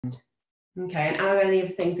Okay, and are there any of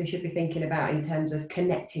the things they should be thinking about in terms of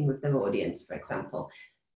connecting with their audience, for example,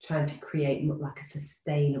 trying to create like a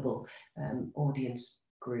sustainable audience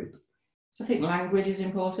group? So I think language is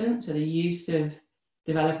important. So the use of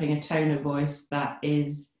developing a tone of voice that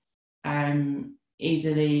is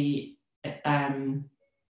easily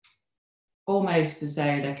almost as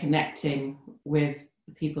though they're connecting with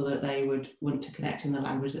the people that they would want to connect in the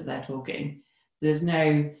language that they're talking. There's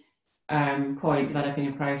no point developing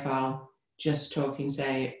a profile just talking,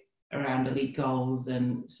 say, around elite goals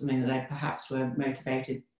and something that they perhaps were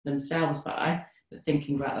motivated themselves by, but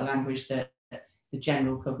thinking about the language that the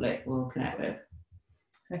general public will connect with.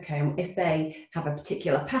 Okay, and if they have a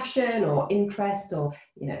particular passion or interest, or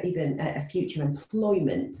even a future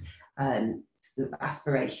employment sort of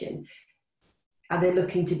aspiration, are they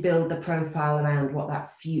looking to build the profile around what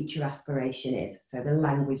that future aspiration is? So the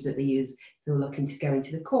language that they use, if they're looking to go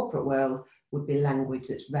into the corporate world, would be language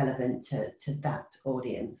that's relevant to that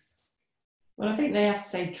audience. Well, I think they have to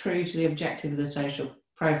stay true to the objective of the social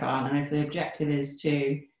profile, and if the objective is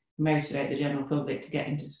to motivate the general public to get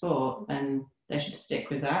into sport, then they should stick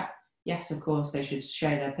with that. Yes, of course, they should show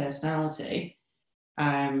their personality,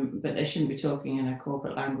 but they shouldn't be talking in a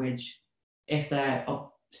corporate language if their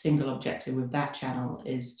single objective with that channel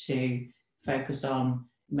is to focus on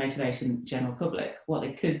motivating the general public. What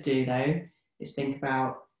they could do, though, is think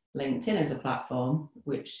about LinkedIn as a platform,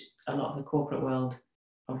 which a lot of the corporate world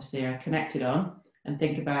obviously are connected on, and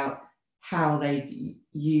think about how they've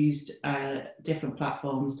used different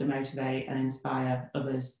platforms to motivate and inspire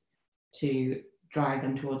others to drive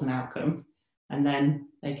them towards an outcome. And then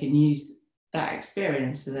they can use that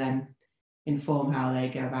experience to then inform how they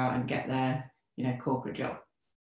go about and get their corporate job.